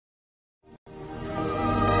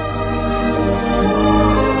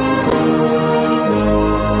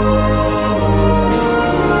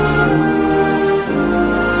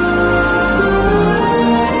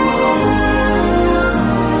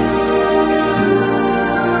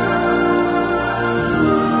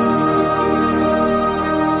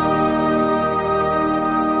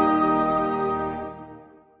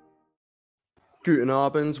Guten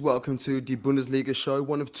Abend, welcome to the Bundesliga show,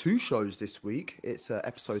 one of two shows this week. It's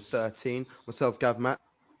episode 13. Myself, Gav Matt.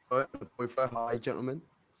 Hi, gentlemen.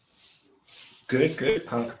 Good.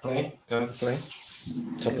 Can't complain. Top of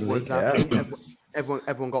the league. Happy.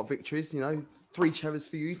 Everyone got victories, 3 cherries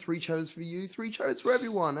for you, 3 cherries for you, 3 cherries for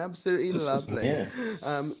everyone. Absolutely lovely. Yeah.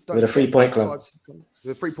 With a 3-point club.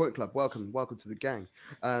 With a 3-point club. Welcome to the gang.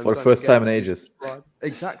 For the first time in ages.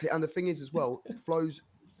 Exactly. And the thing is as well, Flo's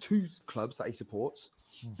 2 clubs that he supports,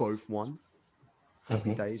 both won.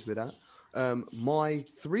 Happy days with that. My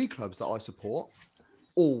 3 clubs that I support,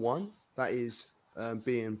 all won. That is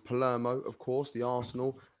being Palermo, of course, the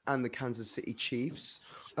Arsenal, and the Kansas City Chiefs.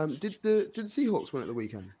 Did the Seahawks win at the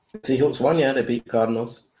weekend? Seahawks won, yeah. They beat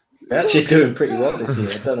Cardinals. They're actually doing pretty well this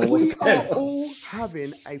year. I don't know what's going on. We are all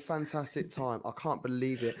having a fantastic time. I can't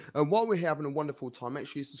believe it. And while we're having a wonderful time, make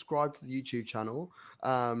sure you subscribe to the YouTube channel.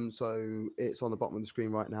 So it's on the bottom of the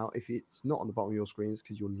screen right now. If it's not on the bottom of your screens,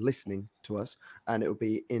 because you're listening to us, and it will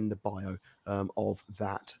be in the bio of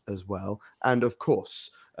that as well. And of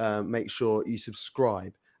course, make sure you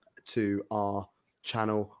subscribe to our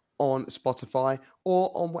channel on Spotify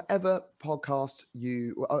or on whatever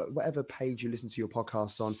page you listen to your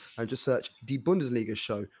podcasts on, and just search Die Bundesliga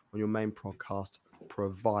Show on your main podcast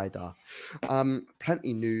provider.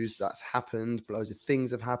 Plenty news that's happened, loads of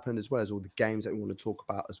things have happened, as well as all the games that we want to talk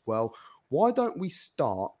about as well. Why don't we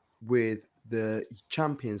start with the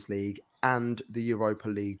Champions League and the Europa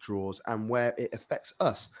League draws and where it affects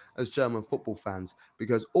us as German football fans?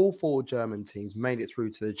 Because all 4 German teams made it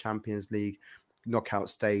through to the Champions League knockout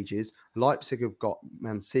stages. Leipzig have got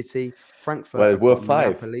Man City, Frankfurt. Well, we're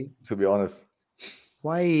 5, Napoli. to be honest.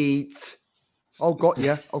 Wait. I've got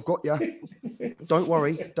you. Don't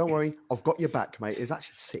worry. I've got your back, mate. There's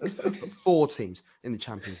actually 6, 4 teams in the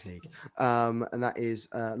Champions League. And that is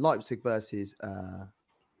Leipzig versus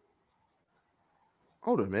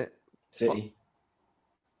hold on a minute. City.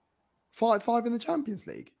 5 in the Champions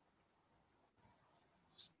League.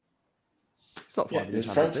 It's not 5 in the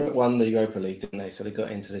Champions Frankfurt League. won the Europa League, didn't they? So they got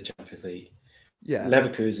into the Champions League. Yeah.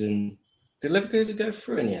 Leverkusen. Did Leverkusen go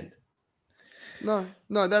through in the end? No,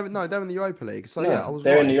 they're in the Europa League. So No, yeah, I was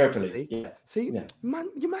they're right. in the Europa League. Yeah. See, man,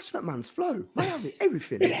 you're mashing up man's flow. Man, having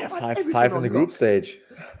everything. Yeah, Everything 5 in on the group lock. stage.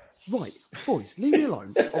 Right, boys, leave me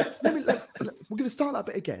alone. We're going to start that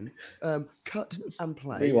bit again. Cut and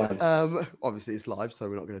play. Rewind. Obviously, it's live, so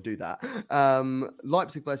we're not going to do that.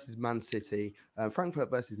 Leipzig versus Man City,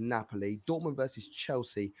 Frankfurt versus Napoli, Dortmund versus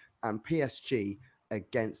Chelsea, and PSG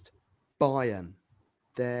against Bayern.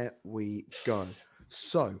 There we go.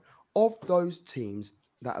 So, of those teams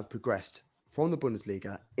that have progressed from the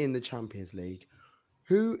Bundesliga in the Champions League,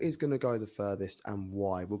 who is going to go the furthest and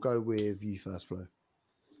why? We'll go with you first, Flo.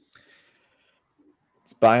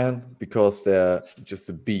 It's Bayern, because they're just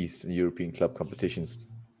a beast in European club competitions.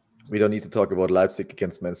 We don't need to talk about Leipzig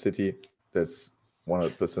against Man City. That's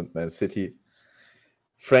 100% Man City.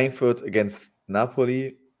 Frankfurt against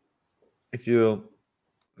Napoli. If you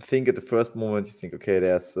think at the first moment, you think, okay,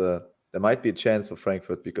 there might be a chance for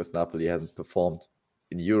Frankfurt because Napoli hasn't performed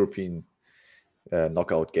in European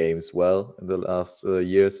knockout games well in the last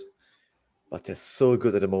years. But they're so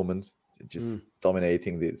good at the moment. They're just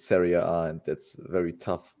dominating the Serie A, and that's a very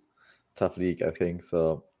tough league, I think.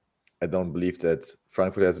 So I don't believe that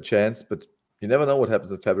Frankfurt has a chance, but you never know what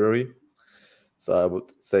happens in February. So I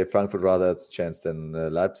would say Frankfurt rather has a chance than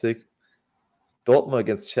Leipzig. Dortmund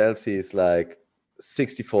against Chelsea is like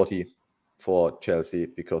 60-40 for Chelsea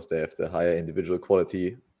because they have the higher individual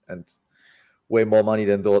quality and way more money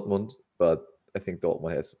than Dortmund. But I think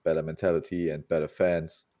Dortmund has better mentality and better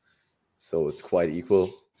fans. So it's quite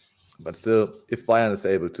equal. But still, if Bayern is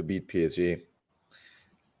able to beat PSG,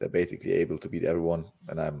 they're basically able to beat everyone.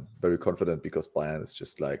 And I'm very confident because Bayern is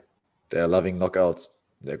just like, they're loving knockouts.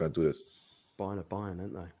 They're going to do this. Bayern are Bayern,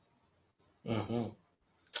 aren't they? Mm-hmm.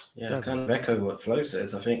 Yeah, I kind of echo what Flo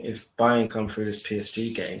says. I think if Bayern come through this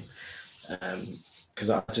PSG game, because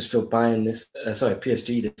I just feel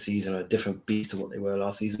PSG this season are a different beast to what they were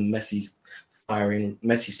last season. Messi's firing.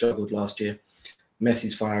 Messi struggled last year.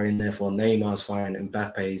 Messi's firing, therefore Neymar's firing.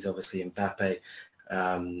 Mbappe's obviously Mbappe.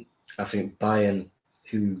 I think Bayern,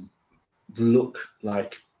 who look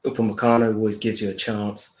like Upamecano always gives you a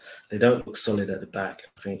chance. They don't look solid at the back.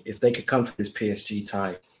 I think if they could come through this PSG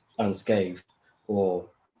tie unscathed, or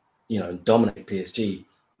dominate PSG,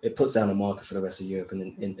 it puts down a marker for the rest of Europe.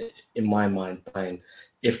 And in my mind, Bayern,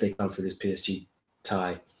 if they come through this PSG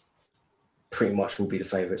tie, pretty much will be the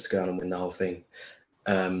favourites to go on and win the whole thing.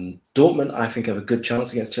 Dortmund, I think, have a good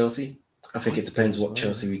chance against Chelsea. I think it depends what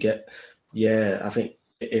Chelsea we get. Yeah, I think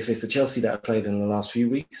if it's the Chelsea that I played in the last few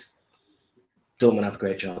weeks, Dortmund have a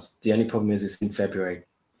great chance. The only problem is it's in February.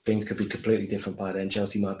 Things could be completely different by then.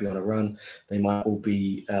 Chelsea might be on a run. They might all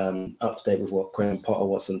be up to date with what Graham Potter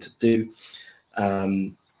wants them to do.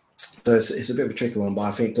 So it's a bit of a tricky one, but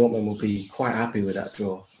I think Dortmund will be quite happy with that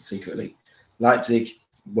draw secretly. Leipzig,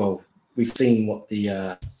 well, we've seen what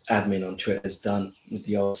the admin on Twitter has done with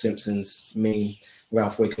the old Simpsons meme.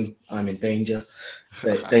 Ralph Wickham, I'm in danger.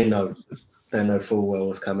 They know full well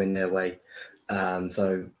what's coming their way.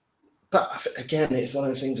 But again, it's one of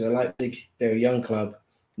those things where Leipzig, they're a young club.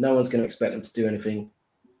 No one's going to expect them to do anything.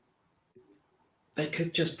 They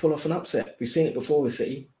could just pull off an upset. We've seen it before with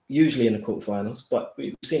City, usually in the quarterfinals, but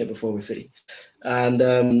we've seen it before with City.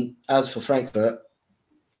 And as for Frankfurt,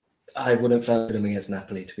 I wouldn't fancy them against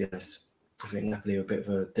Napoli, to be honest. I think Napoli are a bit of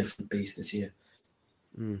a different beast this year.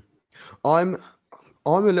 I'm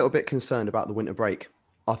a little bit concerned about the winter break.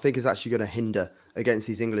 I think it's actually going to hinder against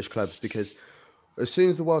these English clubs because as soon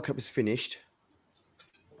as the World Cup is finished,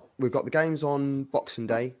 we've got the games on Boxing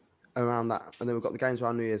Day around that, and then we've got the games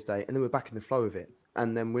around New Year's Day, and then we're back in the flow of it.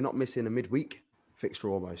 And then we're not missing a midweek fixture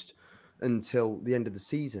almost until the end of the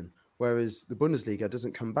season, whereas the Bundesliga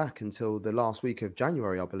doesn't come back until the last week of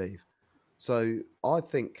January, I believe. So I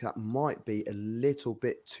think that might be a little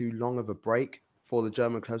bit too long of a break for the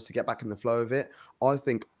German clubs to get back in the flow of it. I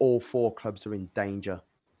think all 4 clubs are in danger.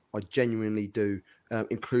 I genuinely do,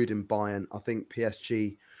 including Bayern. I think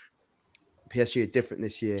PSG are different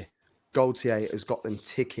this year. Gaultier has got them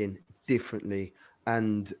ticking differently.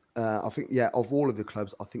 And I think, of all of the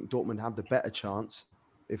clubs, I think Dortmund have the better chance,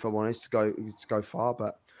 if I'm honest, to go far.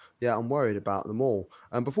 But yeah, I'm worried about them all.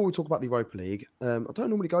 And before we talk about the Europa League, I don't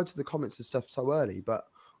normally go to the comments and stuff so early, but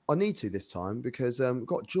I need to this time because we've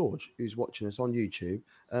got George who's watching us on YouTube.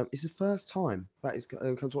 It's the first time that he's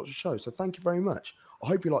come to watch the show. So thank you very much. I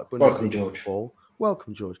hope you like Bundesliga football.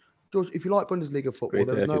 Welcome, George. George, if you like Bundesliga football,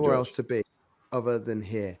 there's nowhere else to be other than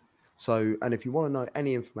here. So, and if you want to know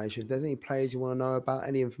any information, if there's any players you want to know about,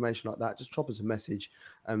 any information like that, just drop us a message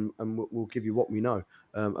and we'll give you what we know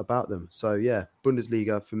about them. So yeah,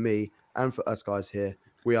 Bundesliga for me and for us guys here,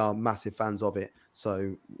 we are massive fans of it.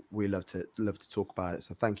 So we love to talk about it.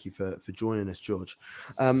 So thank you for joining us, George.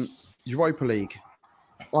 Europa League,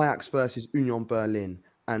 Ajax versus Union Berlin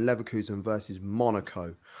and Leverkusen versus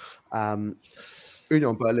Monaco.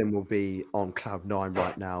 Union Berlin will be on cloud 9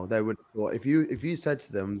 right now. They would have thought if you said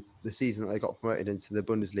to them the season that they got promoted into the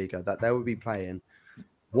Bundesliga that they would be playing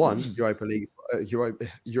 1 Europa League,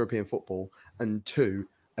 European football, and 2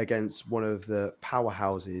 against one of the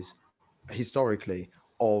powerhouses historically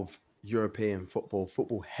of European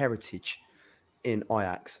football heritage in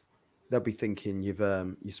Ajax, they'll be thinking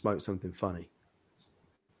you smoked something funny.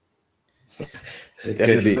 It's a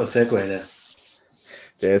good little segue there.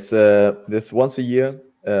 There's once a year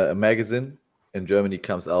a magazine in Germany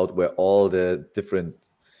comes out where all the different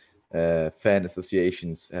fan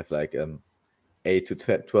associations have like 8 to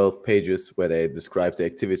 12 pages where they describe the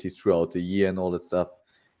activities throughout the year and all that stuff.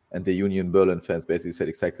 And the Union Berlin fans basically said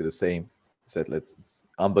exactly the same. Said it's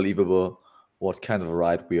unbelievable what kind of a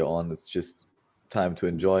ride we are on. It's just time to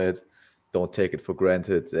enjoy it. Don't take it for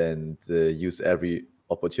granted and use every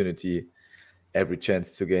opportunity, every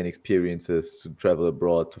chance to gain experiences, to travel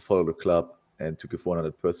abroad, to follow the club, and to give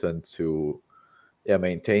 100% to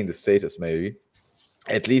maintain the status, maybe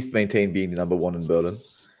at least maintain being the number 1 in Berlin.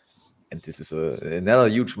 And this is another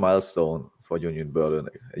huge milestone for Union Berlin.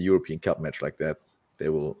 A European Cup match like that, they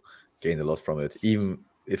will gain a lot from it, even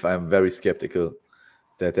if I'm very skeptical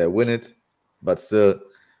that they win it. But still,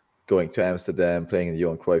 going to Amsterdam, playing in the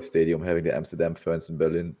Johan Cruyff Stadium, having the Amsterdam fans in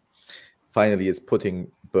Berlin, finally is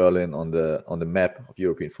putting Berlin on the map of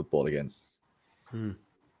European football again.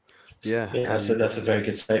 Yeah, that's a very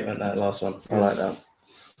good statement, that last one. I like that.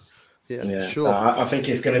 Yeah. Sure. I think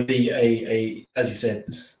it's going to be a as you said,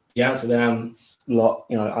 the Amsterdam lot,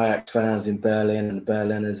 Ajax fans in Berlin and the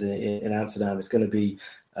Berliners in Amsterdam. It's going to be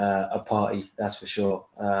a party, that's for sure.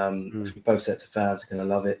 Both sets of fans are going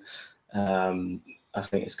to love it. I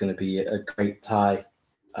think it's going to be a great tie.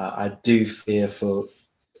 I do fear for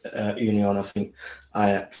Union. I think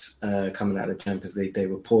Ajax coming out of the Champions League, they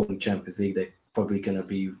were poor in Champions League. They're probably going to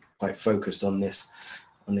be quite focused on this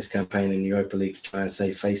campaign in Europa League to try and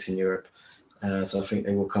save face in Europe. So I think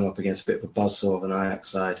they will come up against a bit of a buzzsaw of an Ajax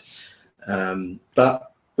side.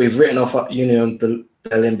 But we've written off Union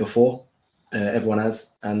Berlin before. Everyone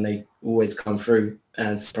has, and they always come through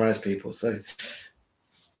and surprise people. So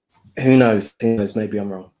who knows? Maybe I'm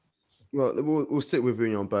wrong. Well, we'll stick with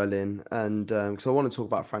Union Berlin, and because I want to talk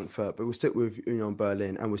about Frankfurt, but we'll stick with Union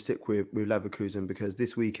Berlin and we'll stick with Leverkusen because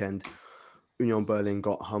this weekend Union Berlin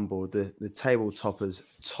got humbled. The table toppers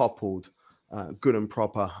toppled good and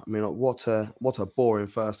proper. I mean, what a boring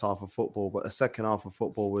first half of football, but the second half of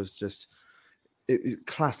football was just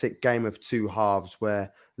classic game of two halves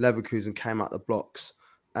where Leverkusen came out the blocks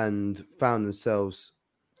and found themselves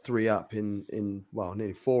 3 up in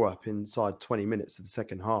nearly 4 up inside 20 minutes of the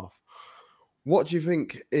second half. What do you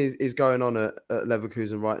think is going on at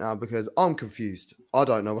Leverkusen right now? Because I'm confused. I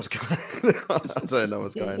don't know what's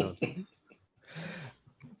going on.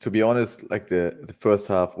 To be honest, like the first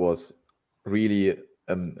half was really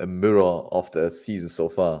a mirror of the season so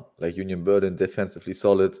far. Like Union Berlin defensively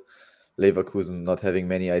solid, Leverkusen not having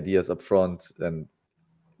many ideas up front. And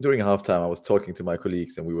during halftime, I was talking to my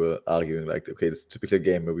colleagues and we were arguing like, okay, this is a typical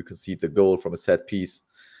game where we concede a goal from a set piece,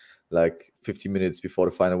 like 50 minutes before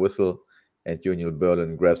the final whistle. And Union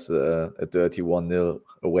Berlin grabs a dirty 1-0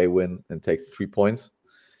 away win and takes 3 points.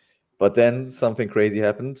 But then something crazy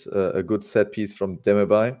happened. A good set piece from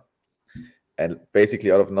Demirbay. And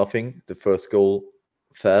basically out of nothing, the first goal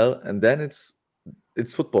fell. And then it's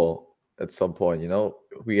football at some point, you know.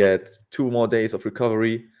 We had 2 more days of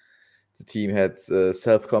recovery. The team had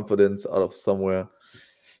self-confidence out of somewhere.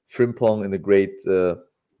 Frimpong in a great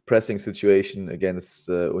pressing situation against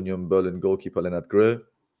Union Berlin goalkeeper Lennart Grill.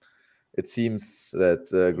 It seems that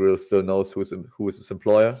Grill still knows who is his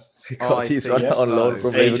employer because he's on loan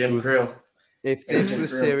from Agent Grill. If this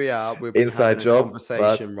was Serie A, we'd be having a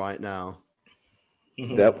conversation right now.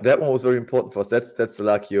 That one was very important for us. That's the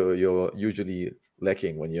luck you're usually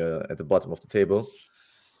lacking when you're at the bottom of the table.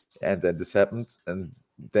 And then this happened, and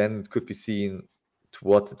then could be seen to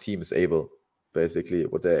what the team is able, basically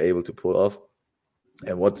what they're able to pull off,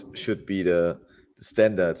 and what should be the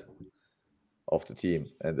standard of the team,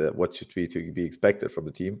 and what should be to be expected from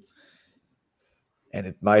the team. And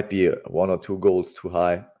it might be 1 or 2 goals too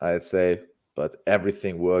high, I'd say, but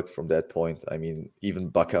everything worked from that point. I mean,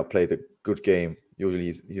 even Bakker played a good game.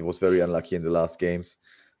 Usually he was very unlucky in the last games,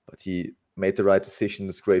 but he made the right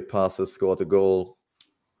decisions, great passes, scored a goal.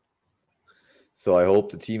 So I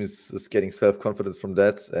hope the team is getting self-confidence from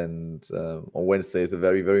that. And on Wednesday is a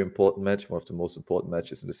very, very important match, one of the most important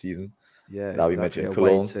matches in the season. Yeah, now exactly. we mentioned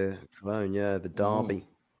Cologne. To Cologne, yeah, the derby.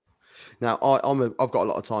 Now, I've got a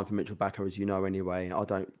lot of time for Mitchell Bakker, as you know, anyway. I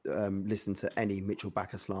don't listen to any Mitchell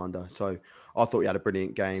Bakker slander. So I thought he had a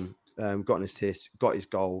brilliant game, got an assist, got his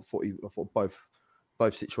goal. I thought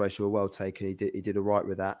both situations were well taken. He did all right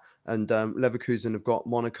with that. And Leverkusen have got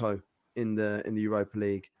Monaco in the Europa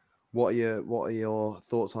League. What are your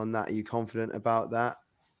thoughts on that? Are you confident about that?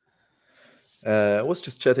 I was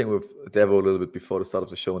just chatting with Devo a little bit before the start of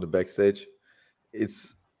the show in the backstage.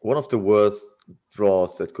 It's one of the worst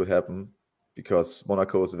draws that could happen because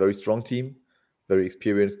Monaco is a very strong team, very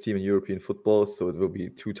experienced team in European football, so it will be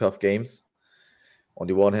 2 tough games. On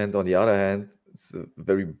the one hand, on the other hand, it's a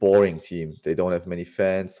very boring team. They don't have many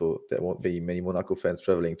fans, so there won't be many Monaco fans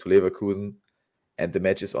traveling to Leverkusen. And the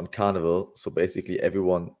match is on Carnival, so basically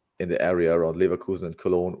everyone in the area around Leverkusen and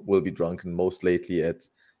Cologne will be drunken most lately at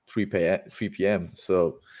 3 p.m.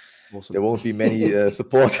 So awesome. There won't be many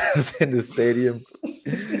supporters in the stadium.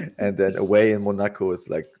 And then away in Monaco, it's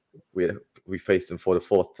like we faced them for the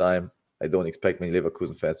 4th time. I don't expect many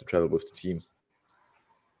Leverkusen fans to travel with the team.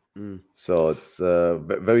 So it's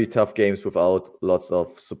very tough games without lots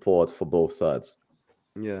of support for both sides.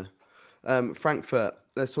 Yeah. Frankfurt.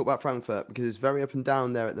 Let's talk about Frankfurt because it's very up and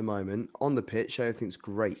down there at the moment. On the pitch, everything's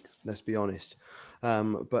great. Let's be honest.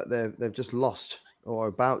 But they've just lost or are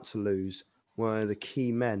about to lose one of the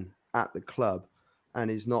key men at the club,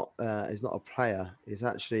 and he's not a player. He's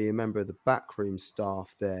actually a member of the backroom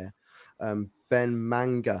staff there. Ben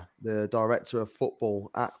Manga, the director of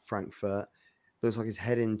football at Frankfurt, looks like he's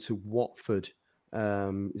heading to Watford.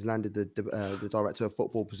 He's landed the director of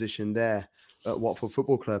football position there at Watford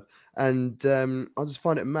Football Club. And I just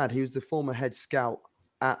find it mad. He was the former head scout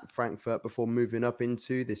at Frankfurt before moving up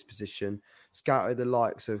into this position. Scouted the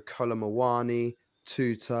likes of Kolomawani,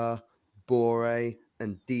 Tuta, Bore,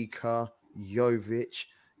 and Dika, Jovic.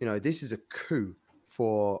 You know, this is a coup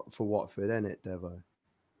for Watford, isn't it, Devo?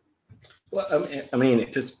 Well, I mean,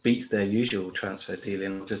 it just beats their usual transfer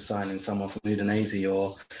dealing, just signing someone from Udinese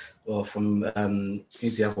or from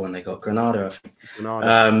who's the other one they got? Granada, I think.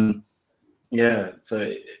 Granada. Yeah,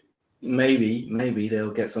 so maybe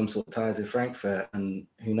they'll get some sort of ties with Frankfurt, and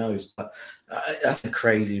who knows? But that's a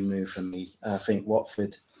crazy move for me. I think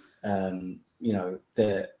Watford, they're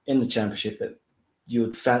in the Championship, that you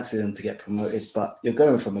would fancy them to get promoted, but you're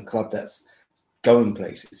going from a club that's going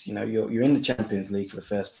places. You know, you're in the Champions League for the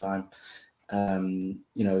first time.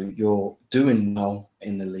 You're doing well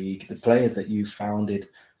in the league. The players that you founded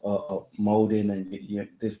are molding, and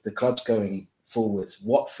the club's going forwards.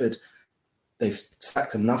 Watford, They've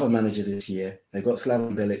sacked another manager this year. They've got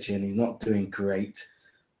Slaven Bilic in. He's not doing great.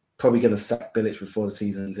 Probably going to sack Bilic before the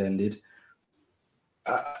season's ended.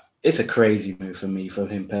 It's a crazy move for me, from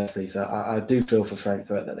him personally. So I do feel for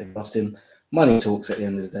Frankfurt that they've lost him. Money talks at the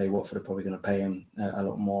end of the day. Watford are probably going to pay him a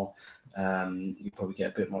lot more. You probably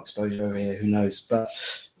get a bit more exposure over here. Who knows? But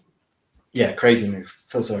yeah, crazy move.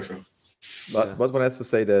 Feel sorry for him. But one has to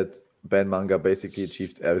say that Ben Manga basically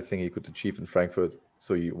achieved everything he could achieve in Frankfurt.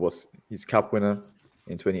 So he's cup winner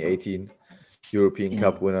in 2018, European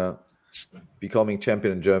Cup winner, becoming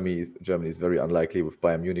champion in Germany. Germany is very unlikely with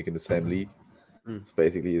Bayern Munich in the same league. So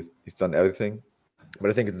basically, he's done everything. But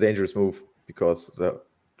I think it's a dangerous move because the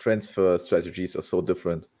transfer strategies are so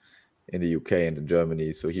different in the UK and in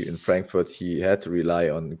Germany. So in Frankfurt, he had to rely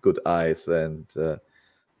on good eyes and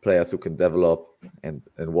players who can develop. And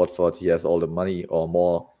in Watford, he has all the money, or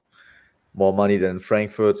more money than in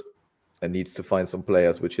Frankfurt, and needs to find some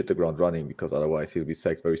players which hit the ground running, because otherwise he'll be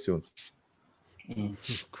sacked very soon.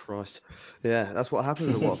 Christ. Yeah, that's what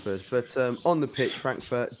happens at Watford. But on the pitch,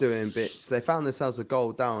 Frankfurt doing bits. They found themselves a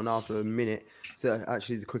goal down after a minute. So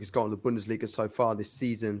actually the quickest goal in the Bundesliga so far this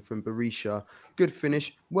season from Berisha. Good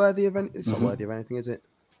finish. Worthy of anything? It's not worthy of anything, is it?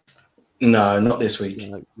 No, not this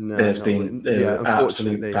week. No, there were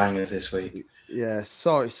absolute bangers this week. Yeah,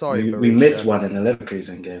 sorry. We missed one in the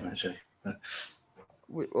Leverkusen game, actually.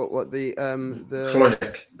 What the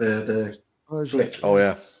project, the flick.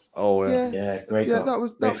 Oh yeah, great. Yeah, goal.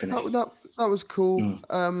 that was cool.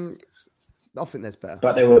 I think there's better.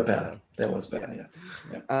 But they were better. There was better,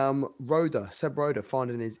 yeah. Seb Roda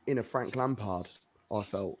finding his inner Frank Lampard, I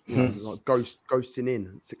felt. Like ghosting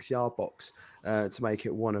in 6-yard box to make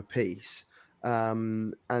it one apiece.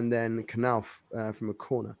 And then Knauf from a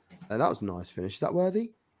corner. That was a nice finish. Is that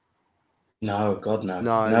worthy? No, God, no.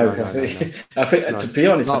 No. I think to be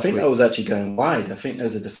honest, I think that was actually going wide. I think there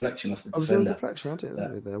was a deflection off the defender. Was there a deflection? I didn't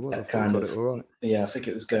know there was. I kind of. It all right. Yeah, I think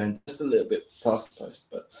it was going just a little bit past the post.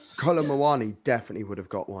 But Colin Mawani definitely would have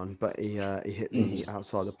got one, but he hit the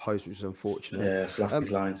outside the post, which was unfortunate. Yeah, fluffy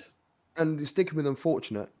lines. And sticking with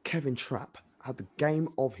unfortunate, Kevin Trapp had the game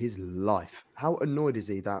of his life. How annoyed is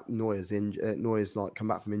he that Neuer's come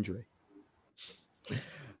back from injury?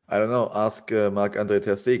 I don't know. Ask Marc-Andre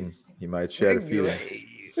ter Stegen. He might share the feeling.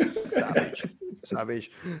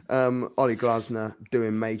 Savage. Ollie Glasner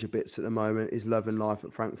doing major bits at the moment. Is loving life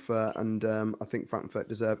at Frankfurt, and I think Frankfurt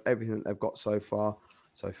deserve everything that they've got so far.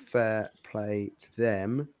 So fair play to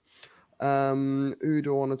them. Who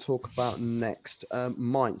do I want to talk about next?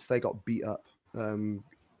 Mainz, they got beat up,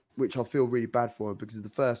 which I feel really bad for them, because the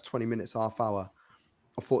first 20 minutes, half hour,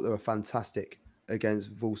 I thought they were fantastic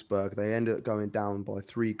against Wolfsburg. They ended up going down by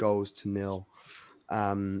 3-0.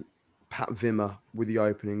 Pat Wimmer with the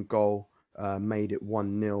opening goal made it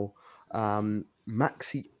 1-0.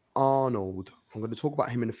 Maxi Arnold, I'm going to talk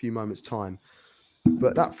about him in a few moments' time,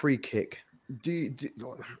 but that free kick,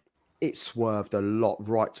 it swerved a lot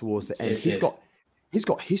right towards the end. He's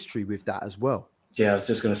got history with that as well. Yeah, I was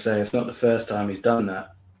just going to say, it's not the first time he's done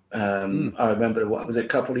that. I remember, what was it, a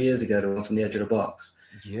couple of years ago, the one from the edge of the box.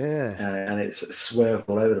 Yeah. And it's swerved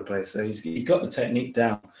all over the place. So he's got the technique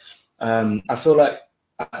down. I feel like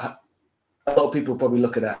a lot of people probably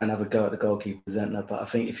look at that and have a go at the goalkeeper, Zentner. But I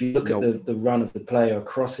think if you look at the run of the player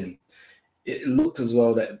across him, it looked as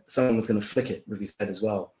well that someone was going to flick it with his head as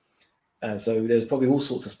well. So there's probably all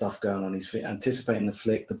sorts of stuff going on. He's anticipating the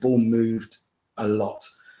flick. The ball moved a lot.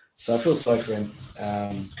 So I feel sorry for him.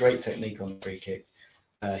 Great technique on the free kick.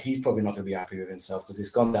 He's probably not going to be happy with himself, because it's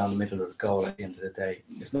gone down the middle of the goal at the end of the day.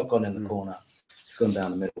 It's not gone in the corner. It's gone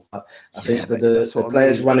down the middle. But I think the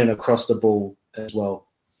players running across the ball as well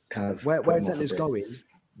kind of... Where Zentner's going,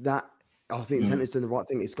 that... I think Zentner's doing the right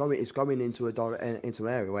thing. It's going into an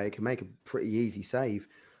area where it can make a pretty easy save.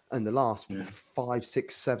 And the last 5,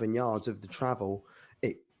 6, 7 yards of the travel,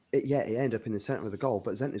 it ended up in the centre of the goal.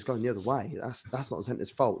 But Zentner's going the other way. That's not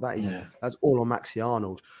Zentner's fault. That's all on Maxi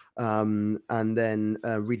Arnold. And then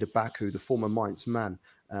Rida Baku, the former Mainz man,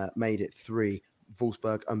 made it 3.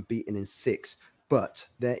 Wolfsburg unbeaten in 6. But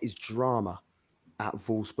there is drama at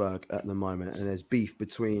Wolfsburg at the moment, and there's beef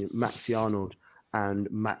between Maxi Arnold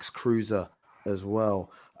and Max Kruse as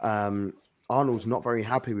well. Arnold's not very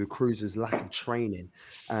happy with Kruse's lack of training,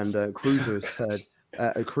 and Kruse's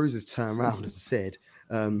turned around and said,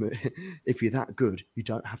 if you're that good, you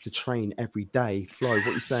don't have to train every day. Flo, what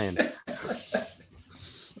are you saying?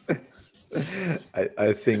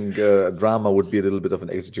 I think drama would be a little bit of an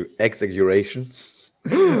exaggeration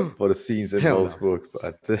for the scenes in Wolfsburg,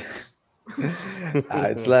 but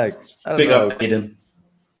it's like, I don't know. Up, Aiden.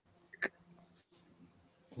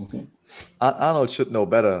 Arnold should know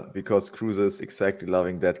better because Kruse is exactly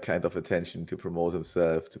loving that kind of attention to promote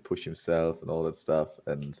himself, to push himself, and all that stuff.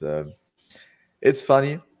 And it's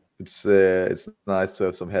funny. It's nice to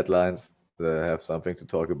have some headlines, have something to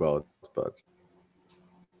talk about. But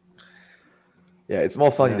yeah, it's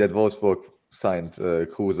more funny that Wolfsburg signed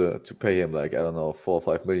Kruse to pay him like, I don't know, 4 or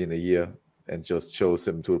 5 million a year and just chose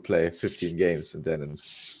him to play 15 games and then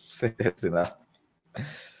say that's enough.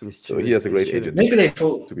 So he has a great agent. Maybe they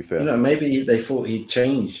thought, to be fair, maybe they thought he'd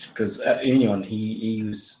changed because at Union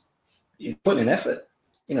he's putting in effort.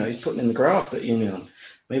 He's putting in the graft at Union.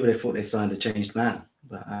 Maybe they thought they signed a changed man,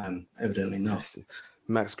 but evidently not.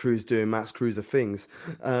 Max Kruse doing Max Kruse things.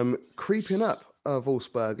 Creeping up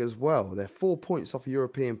Wolfsburg as well. They're 4 points off a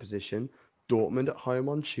European position. Dortmund at home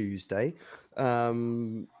on Tuesday.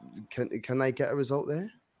 Can they get a result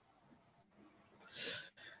there?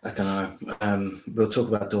 I don't know. We'll talk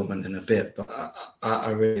about Dortmund in a bit, but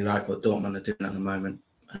I really like what Dortmund are doing at the moment.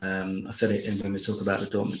 I said it when we talk about the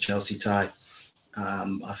Dortmund-Chelsea tie.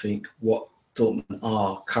 I think what Dortmund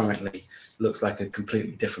are currently looks like a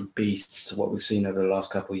completely different beast to what we've seen over the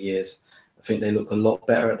last couple of years. I think they look a lot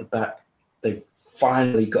better at the back. They've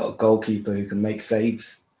finally got a goalkeeper who can make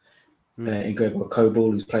saves. In Gregor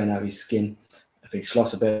Kobel, who's playing out of his skin. I think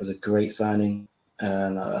Schlotterbeck was a great signing,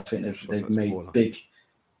 and I think they've made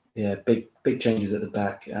big changes at the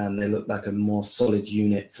back, and they look like a more solid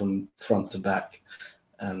unit from front to back.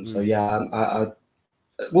 Wolfsburg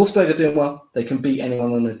are doing well. They can beat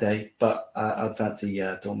anyone on the day, but I'd fancy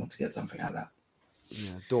Dortmund to get something out of that.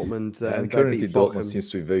 Yeah, Dortmund. And currently, Dortmund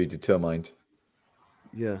seems to be very determined.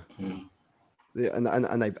 Yeah. Yeah,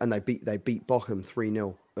 and they beat Bochum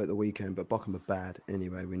 3-0 at the weekend, but Bochum are bad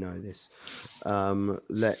anyway. We know this.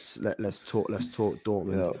 Let's talk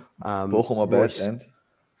Dortmund. Bochum are bad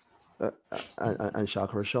and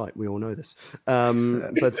Schalke are shite. We all know this.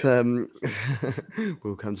 We'll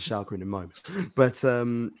come to Schalke in a moment. But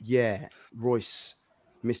Royce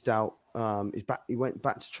missed out. He's back. He went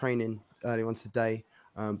back to training early on today,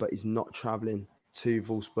 but he's not traveling to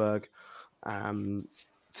Wolfsburg.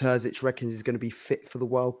 Terzic reckons he's going to be fit for the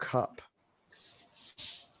World Cup.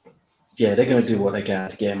 Yeah, they're going to do what they can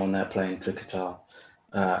to get him on that plane to Qatar.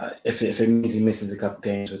 If it means he misses a couple of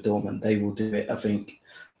games with Dortmund, they will do it. I think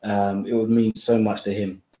it would mean so much to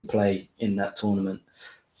him to play in that tournament.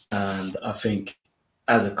 And I think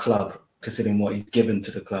as a club, considering what he's given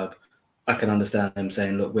to the club, I can understand them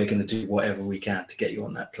saying, look, we're going to do whatever we can to get you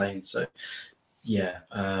on that plane. So,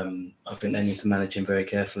 I think they need to manage him very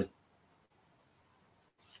carefully.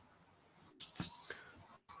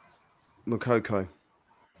 Moukoko.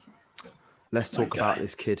 Let's talk about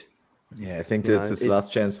this kid. Yeah, I think that's his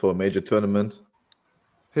last chance for a major tournament.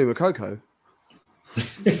 Who, Moukoko? I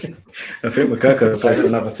think Moukoko played for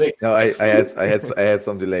another 6. No, I had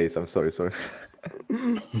some delays. I'm sorry. Do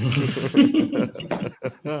you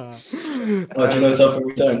know something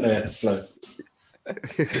we don't there, Flo?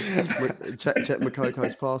 check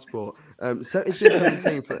Moukoko's passport. So it's been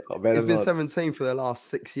 17 for 17 for the last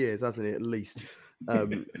 6 years, hasn't it? At least.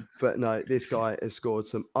 But no, this guy has scored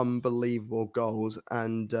some unbelievable goals,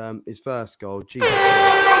 and his first goal, Jesus. Yeah.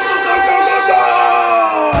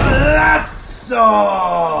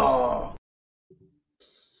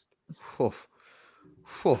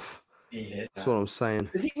 That's what I'm saying.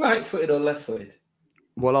 Is he right-footed or left-footed?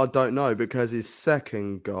 Well, I don't know, because his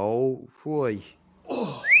second goal, boy.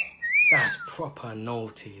 Oh, that's proper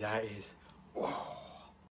naughty, that is. Oh.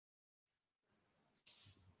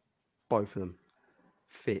 Both of them.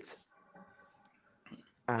 Fit.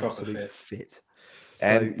 Absolute fit.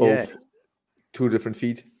 And both 2 different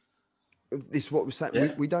feet. This is what we're saying.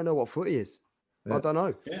 Yeah. We don't know what foot he is. Yeah. I don't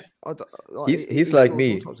know. Yeah. He's like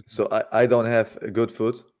me. So I don't have a good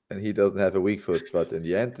foot and he doesn't have a weak foot. But in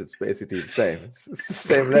the end, it's basically the same. It's the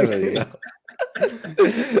same level, you know.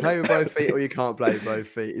 Play with both feet or you can't play with both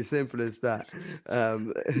feet. It's simple as that.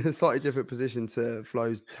 Slightly different position to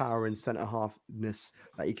Flo's towering centre halfness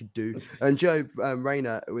that he could do. And Joe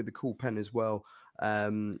Rayner with the cool pen as well.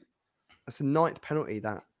 That's the 9th penalty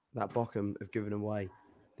that Bochum have given away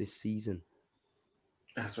this season.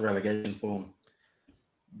 That's a relegation form.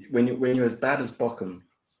 When you're as bad as Bochum,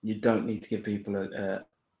 you don't need to give people a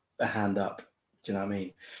hand up. Do you know what I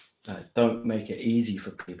mean? Don't make it easy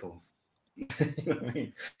for people. You know what I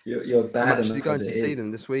mean? You're bad. I'm actually going to see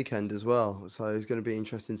them this weekend as well, so it's going to be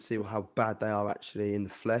interesting to see how bad they are actually in the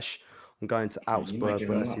flesh. I'm going to Augsburg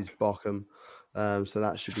versus Bochum, so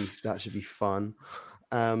that should be fun.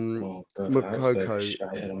 Moukoko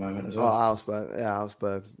at the moment as well.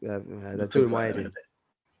 Augsburg. Yeah, they're doing my head in.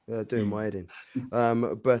 They're doing my head in.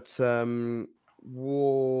 But Flo,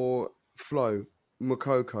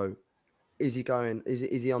 Moukoko, is he going?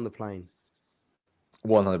 Is he on the plane?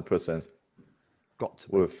 100%. Got to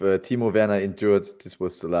be. With Timo Werner injured, this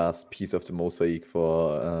was the last piece of the mosaic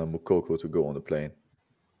for Moukoko to go on the plane.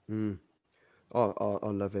 I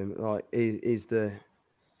love him. Like he's the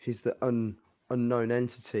unknown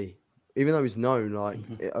entity, even though he's known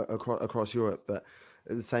across Europe, but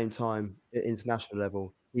at the same time, at international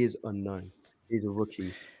level, he is unknown. He's a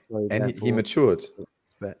rookie, so and he matured.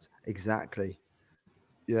 Exactly.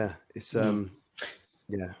 Yeah, it's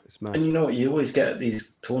yeah, it's mad. And you know what? You always get at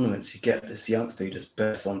these tournaments, you get this youngster who just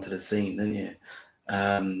bursts onto the scene, don't you?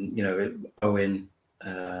 Owen,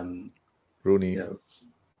 Rooney,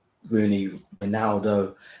 Rooney,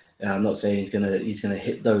 Ronaldo. I'm not saying he's gonna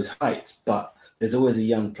hit those heights, but there's always a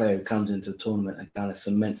young player who comes into a tournament and kind of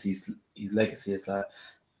cements his legacy. It's like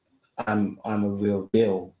I'm a real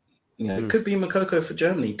deal. It could be Moukoko for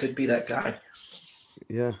Germany. Could be that guy.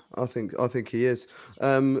 Yeah, I think he is.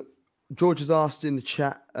 George has asked in the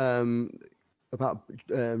chat about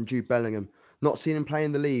Jude Bellingham. Not seen him play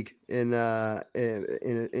in the league in a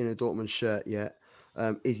Dortmund shirt yet.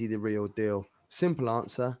 Is he the real deal? Simple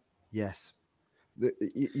answer: yes.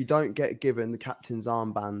 You don't get given the captain's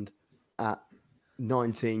armband at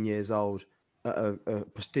 19 years old at a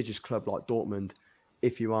prestigious club like Dortmund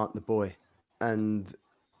if you aren't the boy. And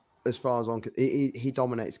as far as he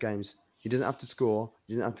dominates games. He doesn't have to score.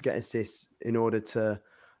 He doesn't have to get assists in order to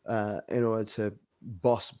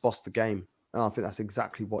boss the game. And I think that's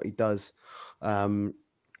exactly what he does.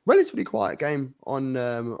 Relatively quiet game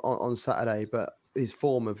on Saturday, but his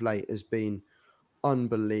form of late has been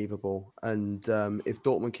unbelievable. And if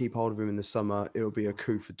Dortmund keep hold of him in the summer, it will be a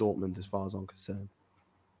coup for Dortmund, as far as I'm concerned.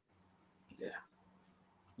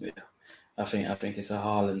 Yeah. I think it's a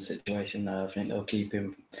Haaland situation now. I think they'll keep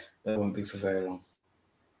him, but it won't be for very long.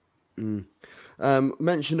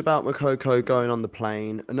 Mentioned about Moukoko going on the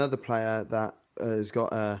plane. Another player that has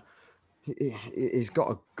got a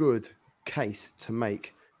good case to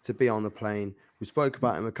make to be on the plane. We spoke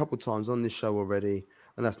about him a couple of times on this show already,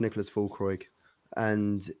 and that's Nicholas Füllkrug.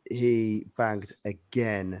 And he bagged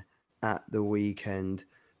again at the weekend.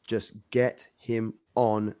 Just get him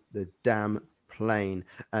on the damn plane.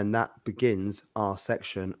 And that begins our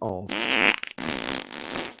section of...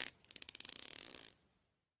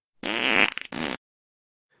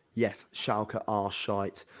 Yes, Schalke are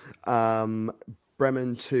shite.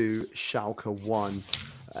 Bremen 2, Schalke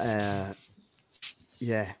 1.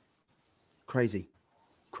 Yeah, crazy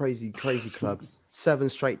club. 7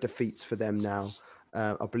 straight defeats for them now.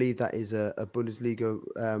 I believe that is a Bundesliga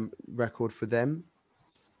record for them.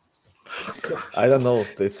 I don't know.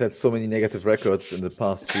 They set so many negative records in the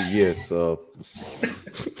past 2 years, so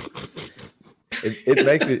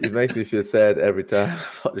it makes me feel sad every time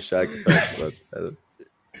for the Schalke fans. But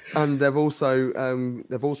and they've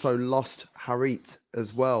also lost Harit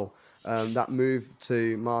as well. That move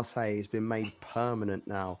to Marseille has been made permanent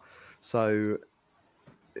now, so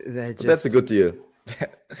they're just... That's a good deal.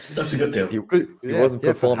 That's a good deal. He wasn't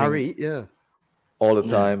performing Harit, all the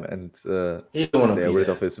time, and they're rid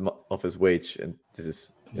of his wage, and this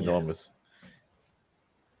is enormous.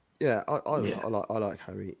 Yeah, I like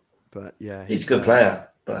Harit, but yeah, he's a good player,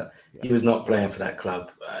 but he was not playing for that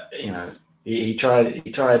club. He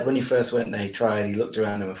tried when he first went there. He looked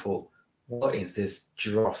around him and thought, "What is this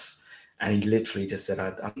dross?" And he literally just said,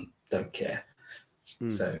 "I don't care."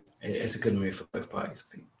 So it's a good move for both parties,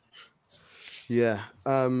 I think. Yeah,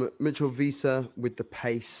 Mitchell Visa with the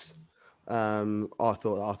pace. I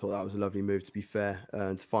thought that was a lovely move, to be fair,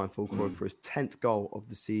 to find Füllkrug for his 10th goal of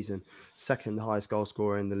the season, second highest goal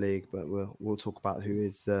scorer in the league. But we'll talk about who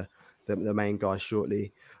is the main guy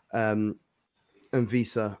shortly. And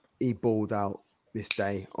Visa, he balled out this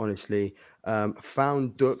day, honestly.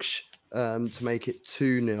 Found Dux to make it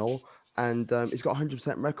 2-0, and he's got a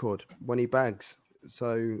 100% record when he bags.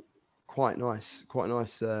 So quite nice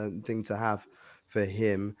thing to have for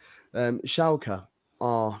him. Schalke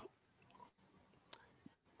are...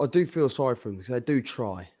 I do feel sorry for them because they do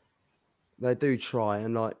try.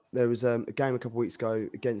 And like there was a game a couple of weeks ago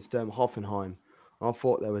against Hoffenheim. I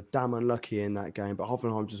thought they were damn unlucky in that game, but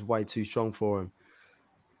Hoffenheim just way too strong for them.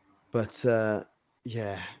 But are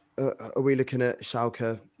we looking at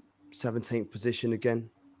Schalke 17th position again?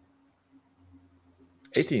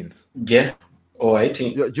 18th. Yeah. Or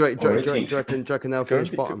 18th. Do you reckon they'll finish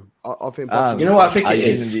bottom? I think. You know what? I think it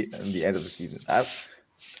is in the end of the season.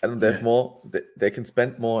 I don't have more. They can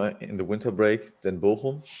spend more in the winter break than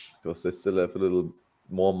Bochum because they still have a little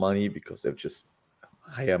more money because they have just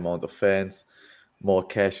a higher amount of fans, more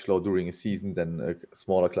cash flow during a season than a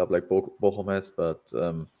smaller club like Bochum has. But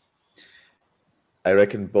I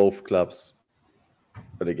reckon both clubs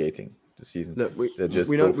relegating this season. Look, we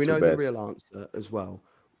know the real answer as well.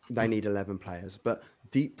 They need 11 players, but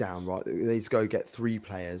deep down, right, they need to go get 3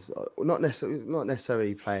 players, not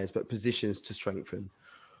necessarily players, but positions to strengthen.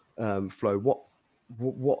 Flo,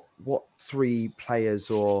 what 3 players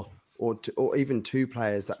or even 2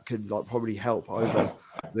 players that could like probably help over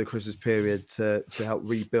the Christmas period to help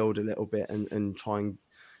rebuild a little bit and try and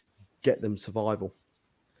get them survival?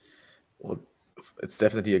 Well, it's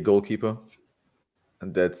definitely a goalkeeper,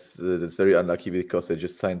 and that's very unlucky because they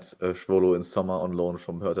just signed Schwolo in summer on loan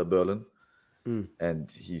from Hertha Berlin,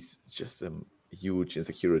 and he's just a huge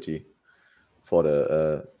insecurity for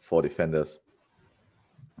defenders.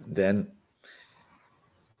 Then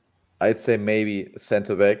I'd say maybe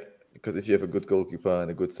center back, because if you have a good goalkeeper and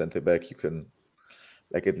a good center back, you can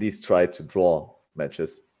like at least try to draw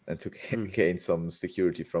matches and to gain some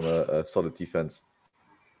security from a solid defense.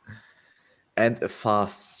 And a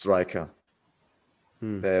fast striker.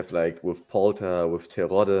 They have like with Polter, with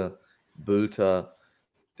Terodde, Bülter,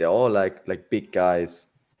 they're all like big guys.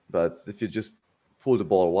 But if you just pull the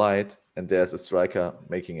ball wide and there's a striker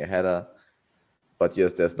making a header, but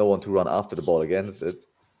yes, there's no one to run after the ball against it,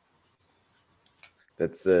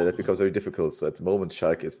 that becomes very difficult. So at the moment,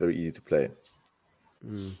 Schalke is very easy to play.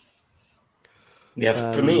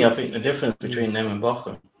 Yeah, for me, I think the difference between them and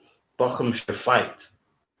Bochum should fight.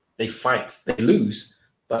 They fight. They lose,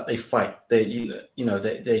 but they fight.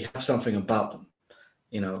 They have something about them.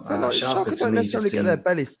 Schalke don't necessarily get their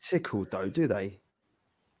bellies tickled, though, do they?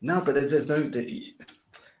 No, but there's no. You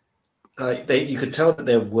could tell that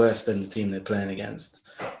they're worse than the team they're playing against,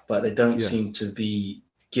 but they don't seem to be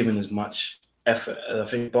given as much effort. I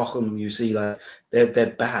think Bochum, you see, like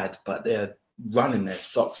they're bad, but they're running their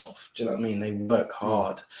socks off. Do you know what I mean? They work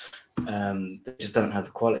hard. They just don't have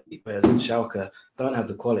the quality. Whereas Schalke don't have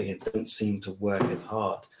the quality and don't seem to work as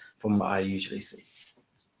hard from what I usually see.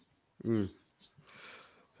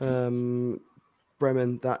 Bremen,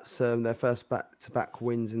 that's their first back-to-back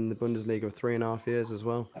wins in the Bundesliga of 3.5 years as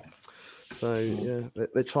well. So yeah,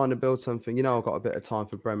 they're trying to build something. I've got a bit of time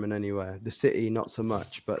for Bremen anyway. The city, not so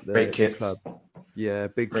much, but the club. Yeah,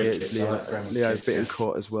 big kits. Leo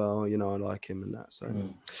Bittencourt as well. I like him and that. So,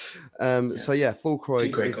 so yeah,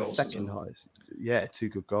 Füllkrug is the second highest. Yeah, 2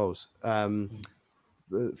 good goals.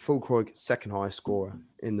 Füllkrug, second highest scorer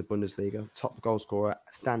in the Bundesliga. Top goal scorer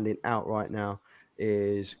standing out right now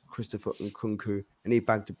is Christopher Nkunku, and he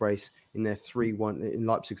bagged a brace in their 3-1 in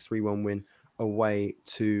Leipzig's 3-1 win away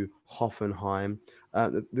to Hoffenheim.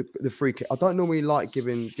 The free kick. I don't normally like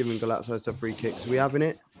giving Galatasaray free kicks. Are we having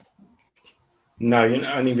it? No,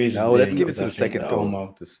 only reason. No, let's give it to the second goal.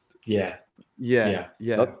 Not just the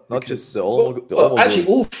Olmo. Actually,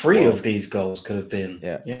 all 3 of these goals could have been.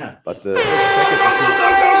 Yeah. But the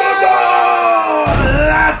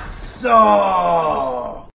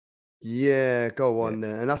Lazzo. Yeah, go on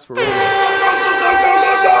there, and that's for all.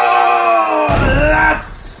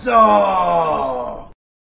 Lazzo.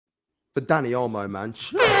 For Dani Olmo, man.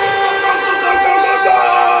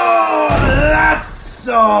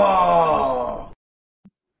 Lazzo.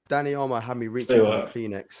 Dani Olmo had me reaching for the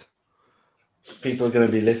Kleenex. People are going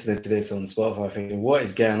to be listening to this on Spotify thinking, what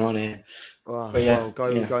is going on here? Go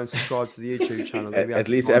and subscribe to the YouTube channel. At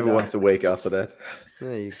least everyone's awake after that.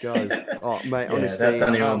 There you go. Oh, mate, honestly. That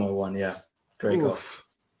Dani Olmo one, great goal.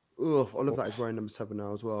 I love that he's wearing number 7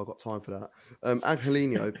 now as well. I've got time for that.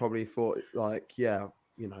 Angelino probably thought, I'm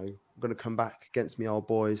going to come back against me old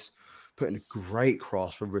boys, putting a great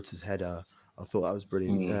cross from Ritter's header. I thought that was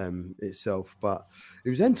brilliant itself, but it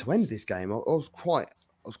was end to end this game. I was quite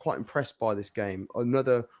impressed by this game.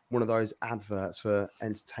 Another one of those adverts for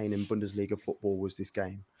entertaining Bundesliga football was this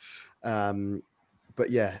game.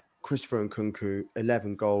 But yeah, Christopher Nkunku,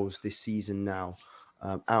 11 goals this season now.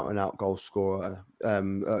 Out and out goal scorer,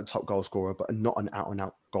 top goal scorer, but not an out and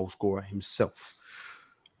out goal scorer himself.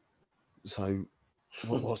 So,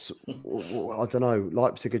 I don't know.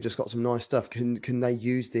 Leipzig have just got some nice stuff. Can they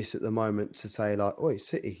use this at the moment to say like, "Oi,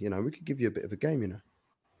 City, we could give you a bit of a game,"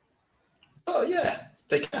 Oh yeah,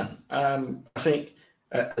 they can. I think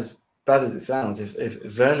as bad as it sounds, if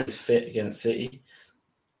Werner's fit against City,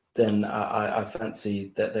 then I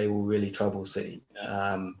fancy that they will really trouble City.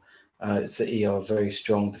 City are very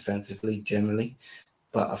strong defensively generally,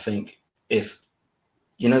 but I think if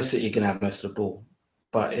City are going to have most of the ball,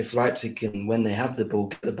 but if Leipzig can, when they have the ball,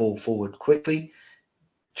 get the ball forward quickly,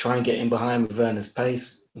 try and get in behind with Werner's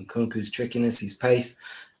pace and Kunku's trickiness, his pace,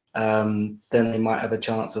 then they might have a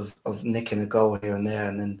chance of nicking a goal here and there.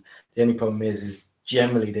 And then the only problem is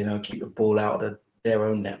generally they don't keep the ball out of their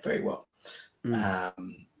own net very well.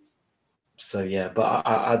 So yeah, but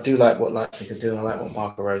I do like what Leipzig are doing. I like what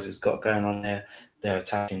Marco Rose has got going on there. They're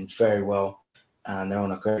attacking very well, and they're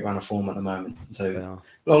on a great run of form at the moment. So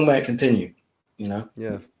long may it continue, you know?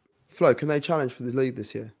 Yeah. Flo, can they challenge for the league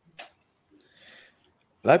this year?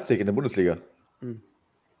 Leipzig in the Bundesliga? Mm.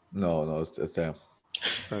 No, it's there.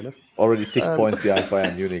 Fair enough. Already 6 points behind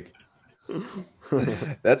Bayern Munich.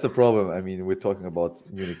 That's a problem. I mean, we're talking about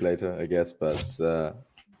Munich later, I guess, but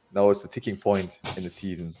now it's the ticking point in the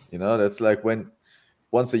season. You know, that's like when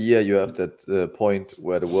once a year you have that point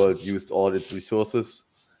where the world used all its resources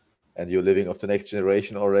and you're living off the next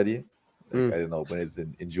generation already. Like, I don't know, when it's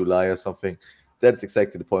in July or something. That's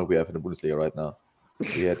exactly the point we have in the Bundesliga right now.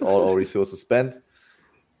 We had all our resources spent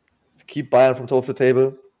to keep Bayern from top of the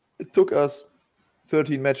table. It took us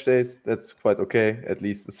 13 match days. That's quite okay. At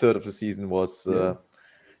least a third of the season was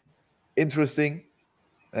interesting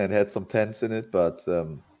and had some tense in it, but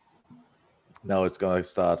now it's going to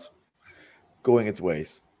start going its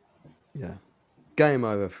ways. Yeah. Game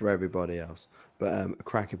over for everybody else. But a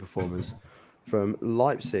cracking performance from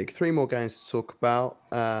Leipzig. 3 more games to talk about.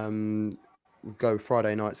 We'll go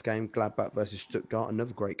Friday night's game, Gladbach versus Stuttgart.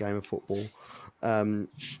 Another great game of football.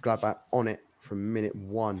 Gladbach on it from minute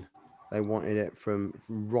 1. They wanted it from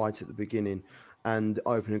right at the beginning and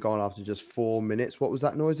opened a goal after just 4 minutes. What was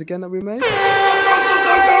that noise again that we made?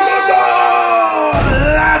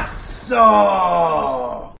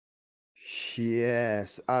 Lazzo!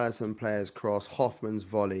 Yes, Alisson players cross, Hoffman's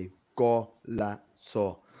volley.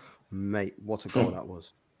 Golazo. Mate, what a goal that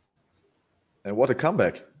was. And what a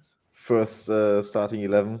comeback. First starting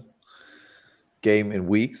 11 game in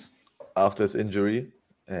weeks after his injury,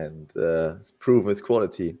 and it's proven his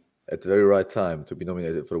quality at the very right time to be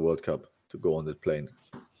nominated for the World Cup, to go on that plane.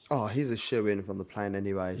 Oh, he's a shoe-in from the plane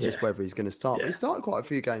anyway. It's just whether he's going to start. Yeah. But he started quite a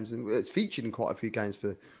few games, and it's featured in quite a few games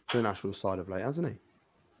for the national side of late, hasn't he?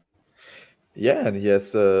 Yeah, and he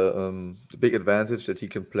has the big advantage that he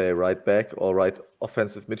can play right back or right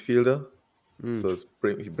offensive midfielder. So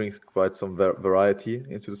he brings quite some variety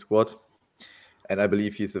into the squad. And I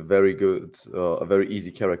believe he's a very good, a very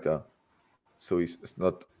easy character. So it's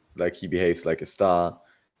not like he behaves like a star,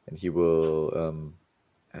 and he will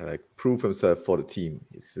like prove himself for the team.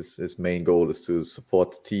 His main goal is to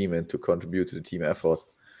support the team and to contribute to the team effort,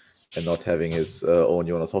 and not having his own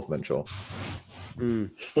Jonas Hoffmann show.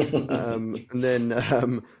 And then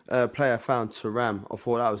player found Thuram. I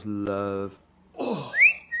thought that was love. Oh,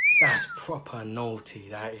 that's proper naughty.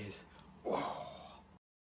 That is. Oh.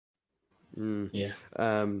 Yeah.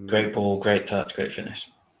 Great ball, great touch, great finish.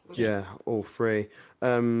 Yeah, all 3.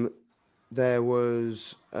 There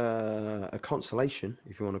was a consolation,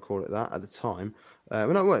 if you want to call it that, at the time. Well,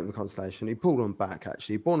 no, it wasn't a consolation. He pulled on back,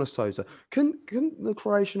 actually. Borna Sosa. Can the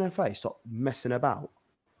Croatian FA stop messing about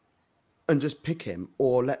and just pick him,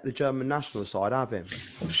 or let the German national side have him?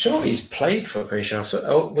 I'm sure he's played for Croatia.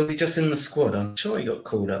 Was he just in the squad? I'm sure he got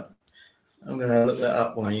called up. I'm going to look that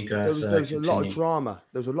up while you guys there was a lot of drama.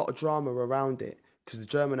 There was a lot of drama around it because the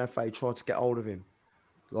German FA tried to get hold of him.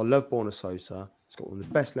 I love Borna Sosa. He's got one of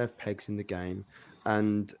the best left pegs in the game.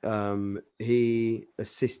 And he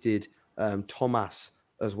assisted Thomas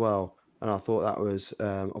as well. And I thought that was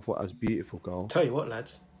a beautiful goal. Tell you what,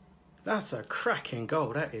 lads. That's a cracking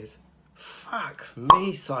goal, that is. Fuck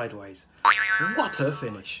me sideways. What a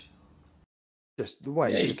finish. Just the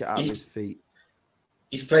way he took it out of his feet.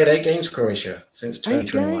 He's played 8 games for Croatia since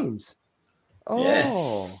 2021. 8 games? Oh. Yeah.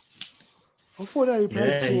 I thought he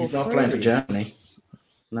played 2 he's not playing for Germany.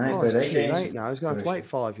 No, he's played 8 games. Late now. He's going to have to wait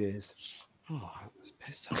 5 years. Oh, I was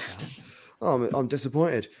pissed off now. I'm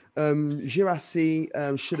disappointed.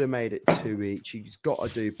 Girassi should have made it 2 each. He's got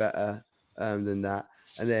to do better than that.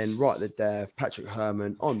 And then right at the death, Patrick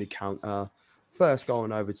Herrmann on the counter. First goal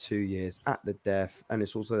in over 2 years at the death. And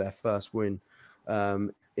it's also their first win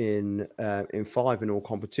in 5 in all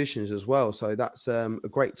competitions as well. So that's a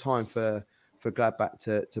great time for Gladbach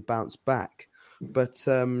to bounce back. But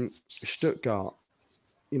Stuttgart,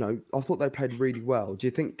 you know, I thought they played really well. Do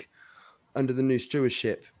you think under the new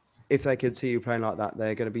stewardship, if they continue playing like that,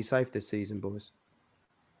 they're going to be safe this season, boys?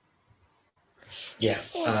 Yeah,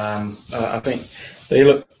 I think they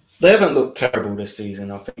haven't looked terrible this season.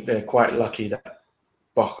 I think they're quite lucky that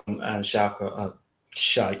Bochum and Schalke are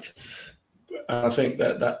shite. I think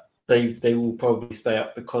that they will probably stay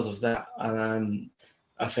up because of that. And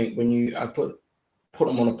I think I put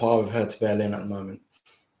them on a par with Hertha Berlin at the moment,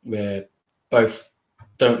 where both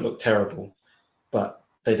don't look terrible, but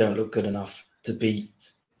they don't look good enough to beat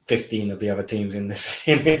 15 of the other teams in this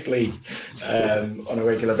league on a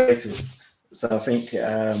regular basis. So I think,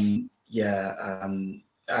 I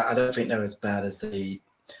don't think they're as bad as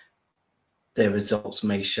their results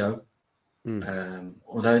may show.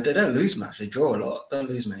 Although they don't lose much, they draw a lot, don't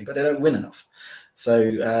lose many, but they don't win enough. So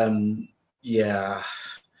yeah,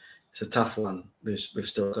 it's a tough one. We've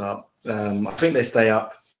still got. I think they stay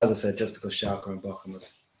up, as I said, just because Schalke and Bochum are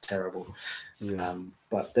terrible. Yeah.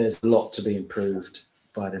 But there's a lot to be improved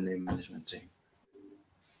by the new management team.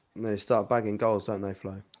 They start bagging goals, don't they,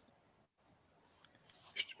 Flo?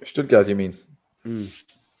 Stuttgart, you mean?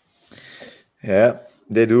 Yeah,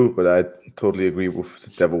 they do, but I totally agree with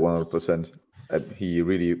Devo 100%. And he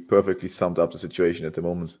really perfectly summed up the situation at the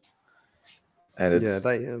moment. And it's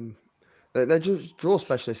they're just draw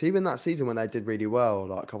specialists. Even that season when they did really well,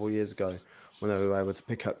 like a couple of years ago, when they were able to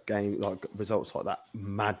pick up results like that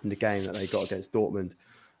maddened game that they got against Dortmund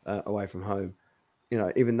away from home.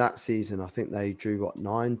 Even that season, I think they drew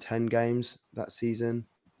 9-10 games that season.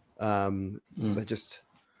 They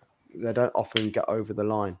don't often get over the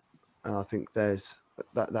line, and I think there's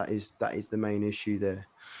that is the main issue there.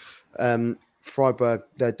 Freiburg,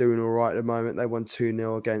 they're doing all right at the moment. They won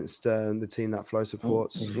 2-0 against the team that Flo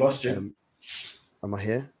supports. We've lost you. Am I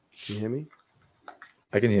here? Can you hear me?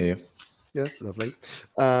 I can hear you. Yeah, lovely.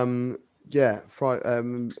 Or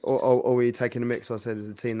were you taking a mix? I said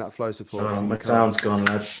the team that Flo supports. My sound's gone,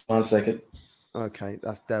 lads. 1 second. Okay,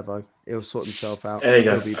 that's Devo. He'll sort himself out. There you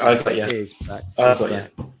go. I got you. He's back. I got you.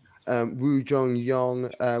 Wu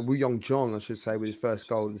Yongjong, I should say, with his first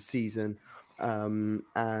goal of the season,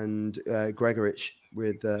 and Gregoritsch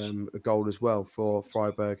with a goal as well for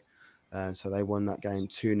Freiburg. So they won that game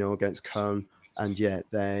 2-0 against Köln, and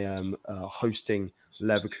they are hosting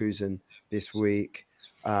Leverkusen this week.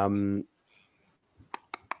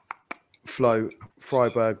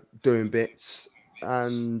 Freiburg doing bits,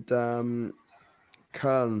 and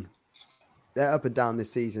Köln, they're up and down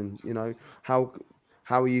this season. How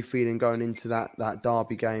are you feeling going into that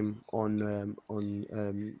derby game on the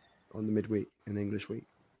midweek in the English week?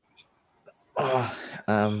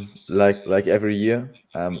 Like every year,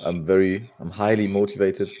 I'm highly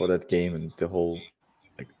motivated for that game, and the whole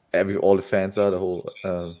all the fans are, the whole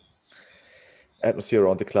atmosphere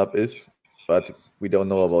around the club is. But we don't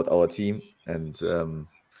know about our team, and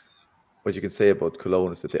what you can say about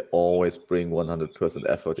Cologne is that they always bring 100%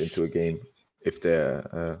 effort into a game if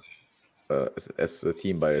they're as a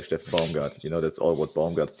team by Steff Baumgart. That's all what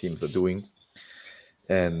Baumgart teams are doing,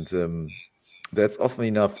 and that's often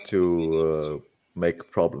enough to make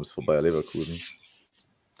problems for Bayer Leverkusen.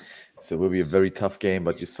 So it will be a very tough game,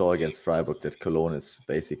 but you saw against Freiburg that Cologne is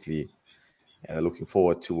basically looking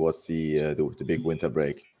forward towards the big winter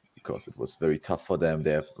break, because it was very tough for them.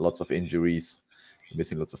 They have lots of injuries,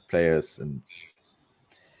 missing lots of players, and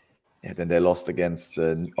then they lost against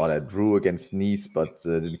they drew against Nice, but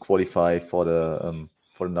didn't qualify for the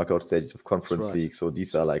knockout stage of Conference League. So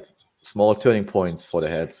these are like small turning points for the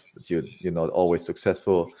heads, that you're not always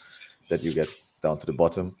successful, that you get down to the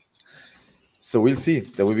bottom. So we'll see.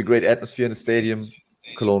 There will be great atmosphere in the stadium.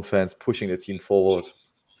 Cologne fans pushing the team forward.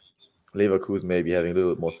 Leverkusen maybe having a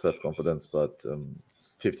little more self-confidence, but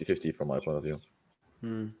 50-50 from my point of view.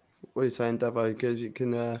 What are you saying, Devo?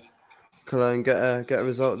 Can Cologne get a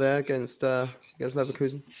result there against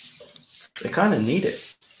Leverkusen? They kind of need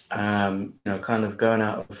it. Kind of going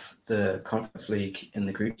out of the Conference League in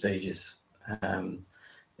the group stages is going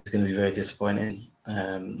to be very disappointing.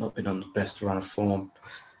 Not been on the best run of form.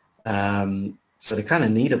 So they kind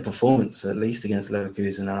of need a performance at least against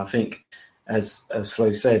Leverkusen. And I think, as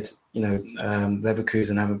Flo said,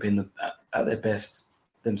 Leverkusen haven't been at their best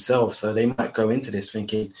themselves. So they might go into this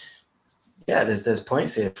thinking, there's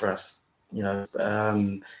points here for us.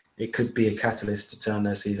 It could be a catalyst to turn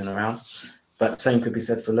their season around. But the same could be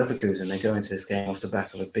said for Leverkusen. They go into this game off the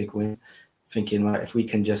back of a big win, thinking, right, if we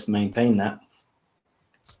can just maintain that,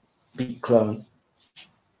 beat Cologne,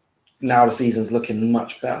 now the season's looking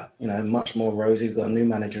much better, much more rosy. We've got a new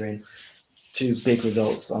manager in, 2 big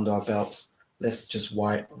results under our belts. Let's just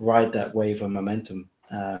ride that wave of momentum.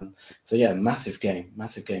 Massive game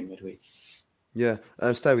midweek. Yeah,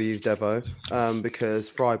 stay with you, Devo, because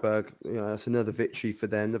Freiburg, that's another victory for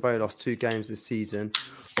them. They've only lost 2 games this season,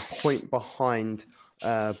 a point behind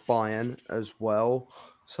Bayern as well.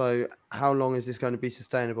 So how long is this going to be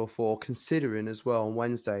sustainable for, considering as well on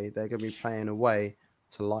Wednesday they're going to be playing away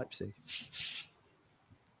to Leipzig?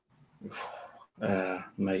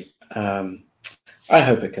 Mate, I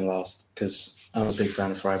hope it can last, because I'm a big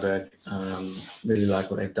fan of Freiburg. Really like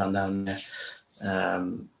what they've done down there.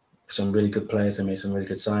 Some really good players. They made some really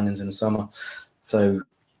good signings in the summer. So,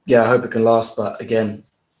 I hope it can last. But again,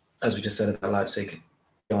 as we just said about Leipzig,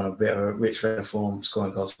 on a bit of a rich rate of form,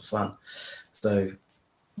 scoring goals for fun. So,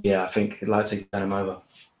 I think Leipzig turn them over.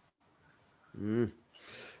 And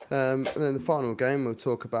then the final game, we'll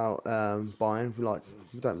talk about Bayern.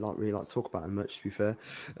 We don't really like to talk about them much, to be fair,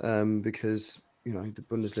 because the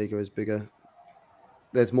Bundesliga is bigger.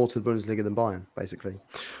 There's more to the Bundesliga than Bayern, basically.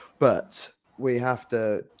 But we have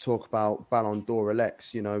to talk about Ballon d'Or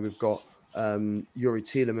elects. We've got Yuri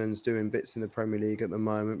Tielemans doing bits in the Premier League at the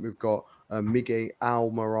moment. We've got Miguel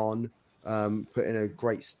Almiron putting a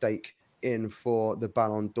great stake in for the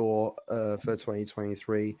Ballon d'Or for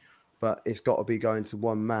 2023. But it's got to be going to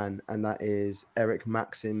one man, and that is Eric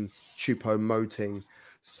Maxim Choupo-Moting.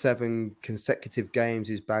 7 consecutive games,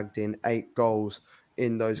 he's bagged in 8 goals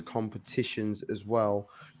in those competitions as well.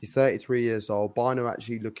 He's 33 years old. Bayern are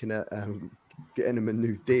actually looking at getting him a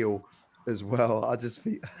new deal as well. I just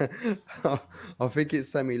think I think it's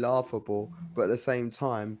semi-laughable, but at the same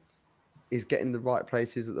time, he's getting the right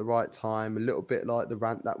places at the right time. A little bit like the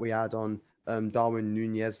rant that we had on Darwin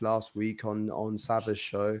Nunez last week on Sava's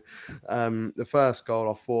show. The first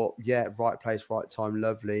goal, I thought, right place, right time,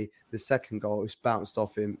 lovely. The second goal, it's bounced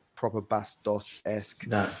off him, proper Bastos-esque.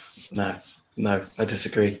 No, I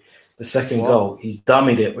disagree. The second goal, he's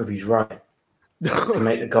dummied it with his right to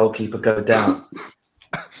make the goalkeeper go down.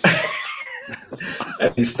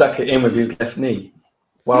 And he stuck it in with his left knee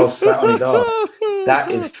while sat on his arse. That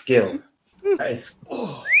is skill. That's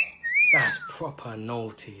proper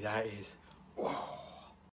naughty. That is.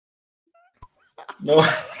 No,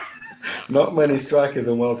 not many strikers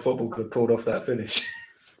in world football could have pulled off that finish.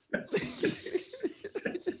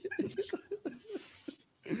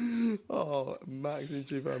 Oh, Maxim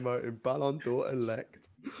Choupo-Moting, Ballon d'Or elect.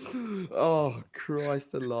 Oh,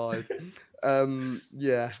 Christ alive.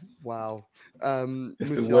 Wow.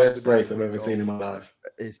 It's the worst brace I've ever seen in my life.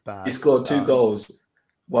 It's bad. He scored 2 goals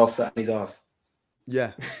while sat in his ass.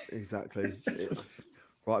 Yeah, exactly.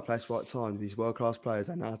 Right place, right time. These world-class players,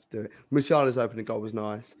 they know how to do it. Musiala's opening goal was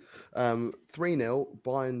nice. 3-0,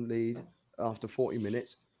 Bayern lead after 40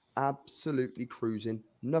 minutes. Absolutely cruising.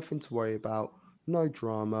 Nothing to worry about. No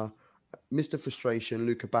drama. Mr. Frustration,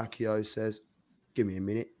 Luca Bacchio says, give me a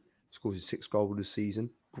minute. Scores his 6th goal of the season.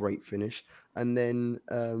 Great finish. And then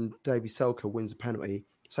Davy Selke wins a penalty.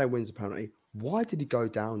 Say wins a penalty. Why did he go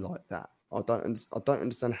down like that? I don't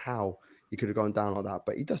understand how he could have gone down like that,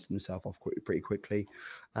 but he dusted himself off pretty quickly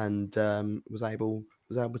and was able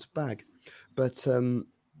to bag. But Flo,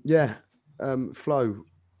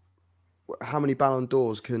 how many Ballon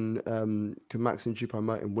d'Ors can Maxim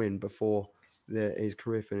Choupo-Moting win before his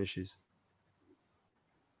career finishes?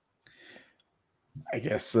 I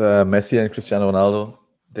guess Messi and Cristiano Ronaldo,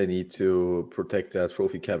 they need to protect their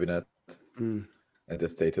trophy cabinet and their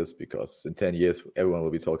status, because in 10 years, everyone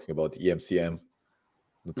will be talking about EMCM,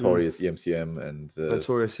 notorious EMCM, and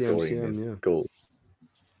notorious EMCM, goal.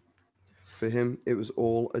 For him, it was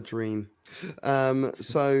all a dream.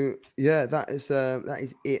 So that is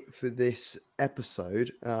it for this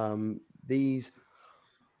episode. There's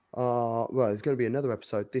going to be another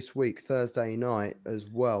episode this week, Thursday night as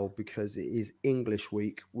well, because it is English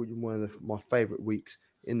week, one of my favorite weeks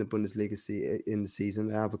in the Bundesliga in the season.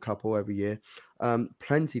 They have a couple every year.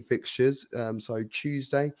 Plenty fixtures. So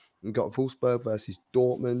Tuesday, we've got Wolfsburg versus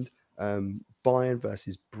Dortmund, Bayern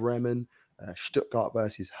versus Bremen, Stuttgart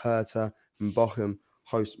versus Hertha, and Bochum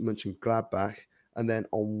host Mönchengladbach. And then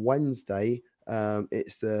on Wednesday,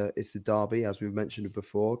 it's the derby, as we've mentioned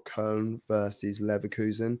before, Köln versus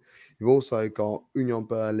Leverkusen. You've also got Union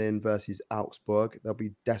Berlin versus Augsburg. They'll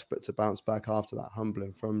be desperate to bounce back after that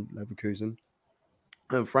humbling from Leverkusen.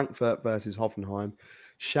 And Frankfurt versus Hoffenheim,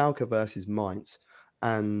 Schalke versus Mainz,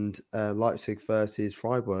 and Leipzig versus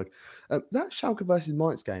Freiburg. That Schalke versus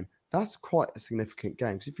Mainz game, that's quite a significant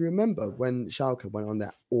game. Because if you remember when Schalke went on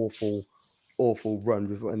that awful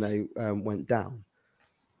run when they went down,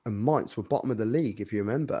 and Mainz were bottom of the league, if you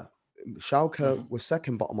remember. Schalke was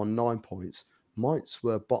second bottom on 9 points. Mainz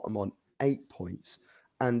were bottom on 8 points.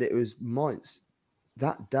 And it was Mainz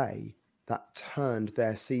that day that turned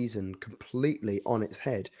their season completely on its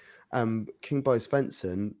head. King Bo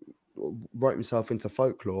Svensson wrote himself into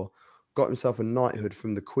folklore, got himself a knighthood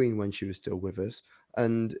from the Queen when she was still with us,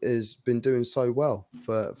 and has been doing so well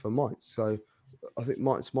for Mainz. So I think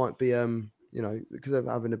Mainz might be... because they're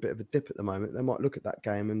having a bit of a dip at the moment, they might look at that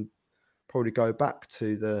game and probably go back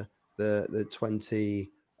to the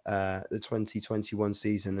 2021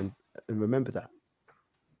 season and remember that.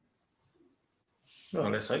 Well,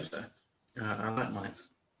 let's hope so. I like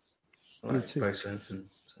Mainz. I like Bo Svensson.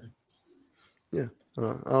 So. Yeah,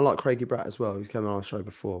 I like Craigie Bratt as well. He's come on our show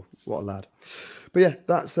before. What a lad. But yeah,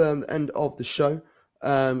 that's the end of the show.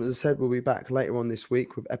 As I said, we'll be back later on this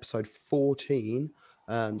week with episode 14.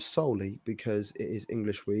 Solely because it is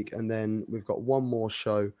English week, and then we've got one more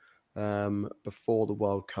show before the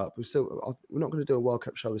World Cup. We're not going to do a World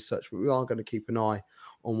Cup show as such, but we are going to keep an eye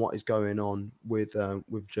on what is going on with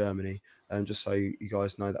Germany, just so you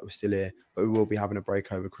guys know that we're still here. But we will be having a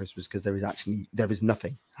break over Christmas because there is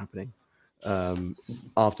nothing happening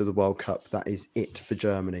after the World Cup. That is it for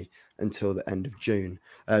Germany until the end of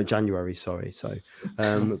January. Sorry. So,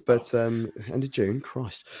 but end of June,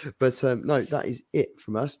 Christ. But no, that is it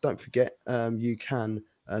from us. Don't forget, you can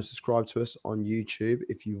subscribe to us on YouTube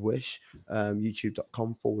if you wish.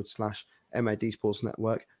 YouTube.com/MAD Sports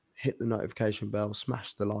Network. Hit the notification bell,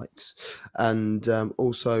 smash the likes, and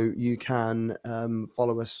also you can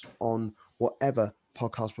follow us on whatever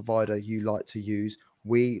podcast provider you like to use.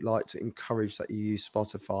 We like to encourage that you use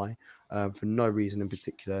Spotify for no reason in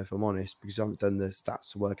particular, if I'm honest, because I haven't done the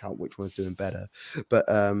stats to work out which one's doing better. But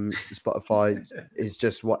Spotify is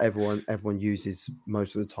just what everyone uses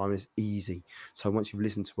most of the time. It's easy. So once you've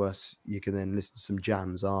listened to us, you can then listen to some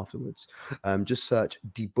jams afterwards. Just search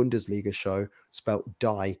Die Bundesliga Show, spelt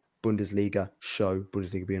Die Bundesliga Show,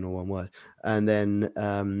 Bundesliga being all one word, and then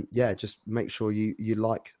just make sure you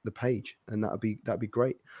like the page, and that'd be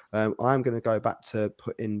great. I'm going to go back to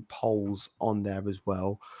put in polls on there as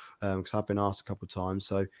well, because I've been asked a couple of times,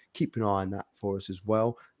 so keep an eye on that for us as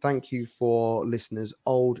well. Thank you for listeners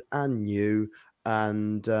old and new,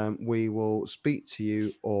 and we will speak to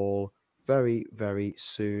you all very, very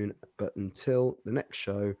soon. But until the next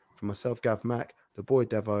show, from myself, Gav Mack, the boy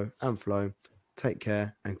Devo, and Flo, take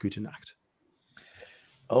care and gute Nacht.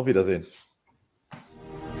 Auf Wiedersehen.